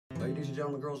ladies and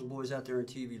gentlemen, girls and boys out there in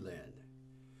TV land.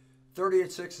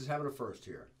 38.6 is having a first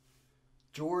here.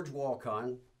 George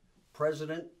Wolkind,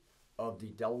 president of the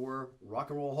Delaware Rock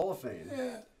and Roll Hall of Fame,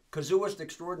 kazooist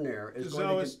extraordinaire, is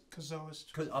going to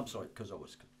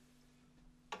kazooist.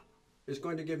 Is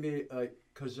going to give me a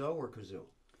kazoo or kazoo?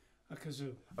 A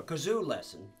kazoo. A kazoo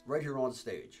lesson right here on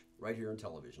stage, right here in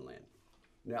television land.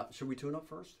 Now, should we tune up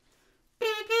first?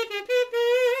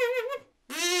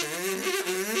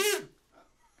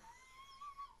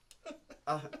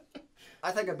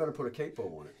 I think I better put a capo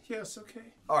on it. Yes,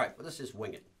 okay. All right, well, let's just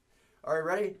wing it. All right,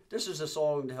 ready? This is a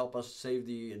song to help us save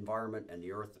the environment and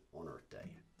the earth on Earth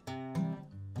Day.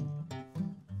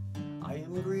 I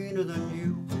am greener than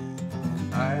you.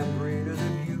 I am greener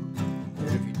than you. And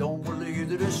if you don't believe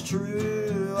that it's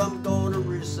true, I'm going to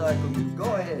recycle you.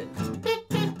 Go ahead.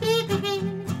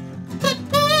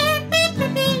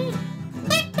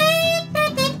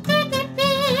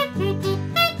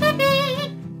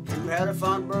 Had a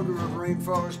fine burger of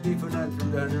rainforest beef and then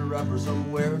threw down your wrapper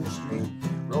somewhere in the street.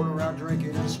 Rolled around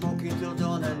drinking and smoking till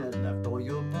dawn and then left all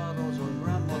your bottles on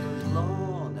grandmother's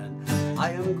lawn. And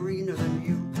I am greener than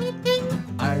you.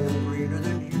 I am greener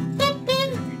than you.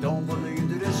 If you don't believe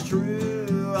that it's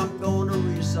true, I'm going to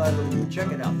recycle you.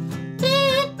 Check it out.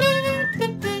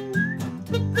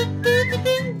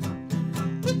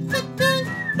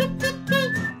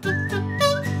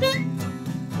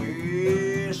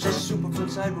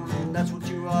 And that's what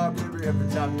you are, baby, every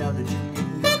time now that you get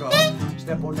in your car.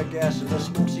 Step on the gas and the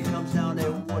smoke, she comes down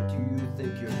there. What do you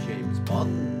think you're, James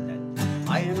Bond? And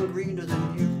I am greener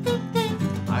than you.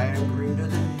 I am greener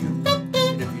than you.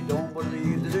 And if you don't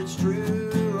believe that it's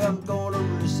true, I'm gonna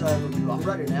recycle you. I'm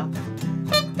ready now.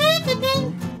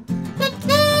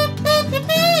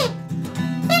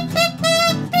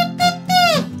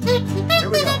 Here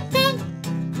we go.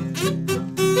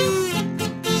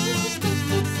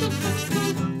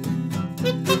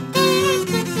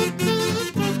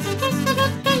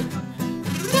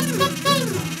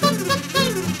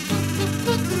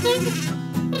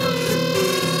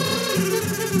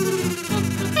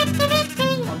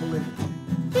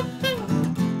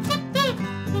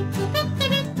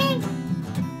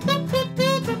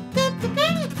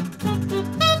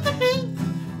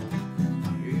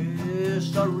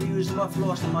 My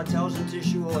floss and my towels and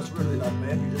tissue, oh, it's really not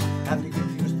bad. You just have to get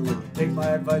used to it. Take my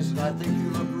advice and I think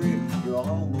you'll agree. You're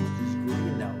almost as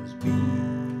green now as me.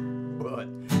 But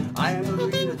I am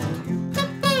greener than you.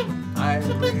 I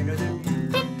am greener than you.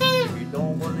 If you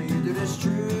don't believe that it's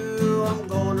true, I'm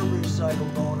gonna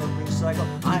recycle, gonna recycle.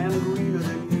 I am greener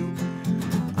than you.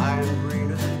 I am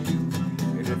greener than you.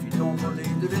 And if you don't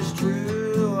believe that it's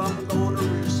true, I'm gonna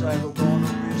recycle, gonna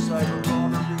recycle,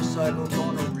 gonna recycle,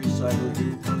 gonna recycle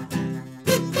you.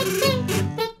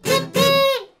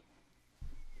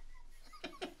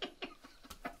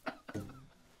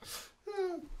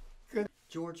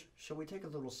 George, shall we take a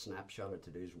little snapshot of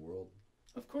today's world?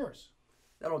 Of course.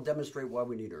 That'll demonstrate why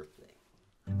we need Earth Day.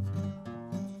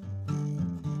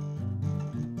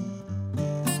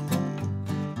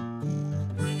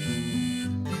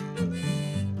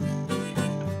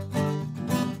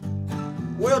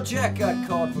 Well, Jack got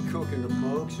caught for cooking the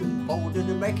bugs and bold to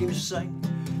make him sing.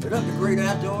 But up the great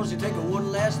outdoors, they take a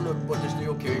one last look, but they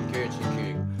still can't catch the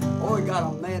king. Oh, he got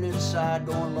a man inside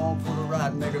going along for the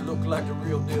ride, make it look like the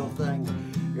real deal thing.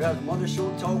 You got the mother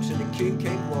show talks and the king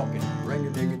came walking. Ring a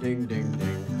ding a ding ding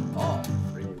ding. Oh,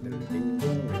 ring a ding ding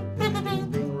ding ring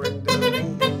ding ding ring ding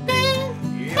ding ding ding.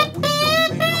 Yeah, we sure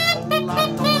made a whole lot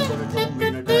of noise, but it don't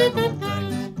mean a daggone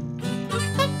thing.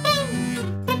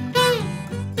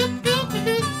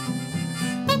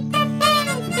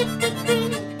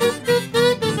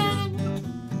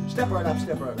 Step right up,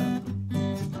 step right up.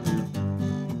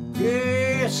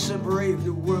 Yes, a brave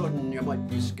new world, and you might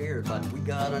be scared, but we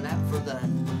got an app for that.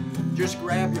 Just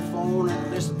grab your phone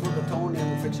and listen for the tone,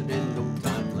 and we'll fix it in no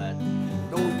time flat.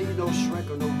 Don't need no shrink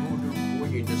or no voodoo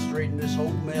queen to straighten this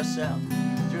whole mess out.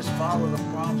 Just follow the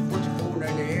prompts, put your phone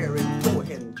in the air, and go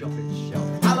ahead and jump and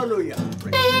shout. Hallelujah!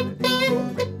 Ring a ding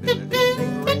ding ding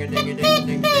ding ring a ding ding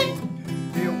ding ding.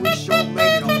 Yeah, we sure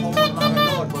made a whole lot of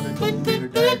noise, but it don't mean a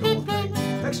daggone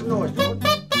thing. Make some noise, George.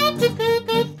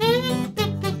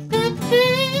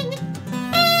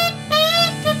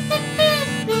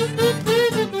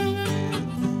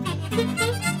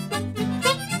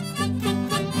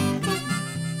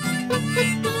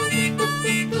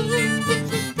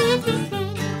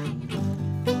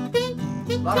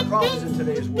 A lot of problems in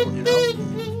today's world, you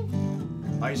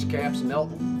know. Ice caps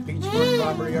melting, beachfront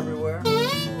property everywhere.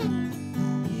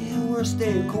 Yeah, we're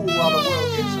staying cool while the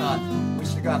world gets hot. We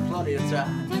still got plenty of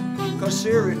time. Cause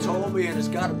Siri told me, and it's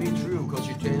gotta be true, cause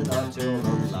you cannot tell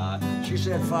her lie. She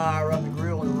said fire up the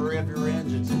grill and rev your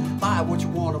engines and buy what you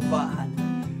want to buy.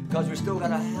 Because we still got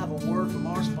to have a word from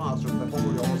our sponsor before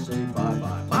we all say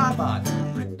bye-bye. Bye-bye.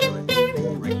 Ring, ding,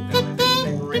 ding, ring, ding,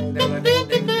 ding, ring, ding, ding,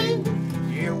 ding, ding.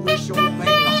 Yeah, we sure making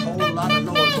a whole lot of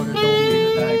noise, but it don't mean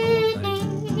a daggone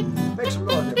thing. Make some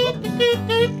noise there,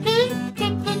 brother.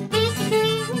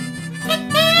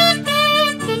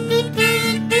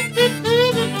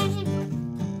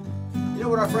 You know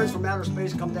what our friends from outer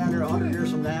space come down here 100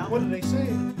 years from now? What do they say?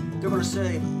 They're going to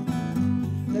say,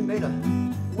 they made a...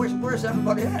 Where's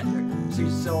everybody at? See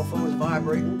cell phones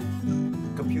vibrating,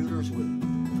 computers with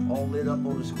all lit up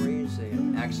on the screen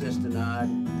saying access denied,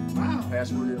 Wow.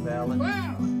 password invalid.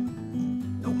 Wow.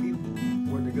 No people.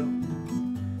 Where'd they go?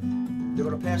 They're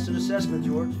going to pass an assessment,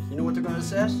 George. You know what they're going to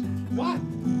assess? What?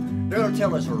 They're going to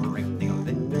tell us ring ding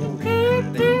ding ding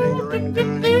ding ding ring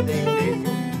ding ding ding ding.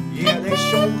 Yeah, they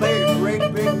sure made a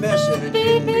great big mess and it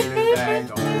didn't really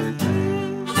bag on everything.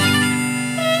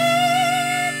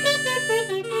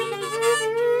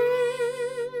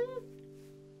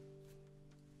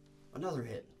 Another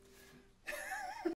hit.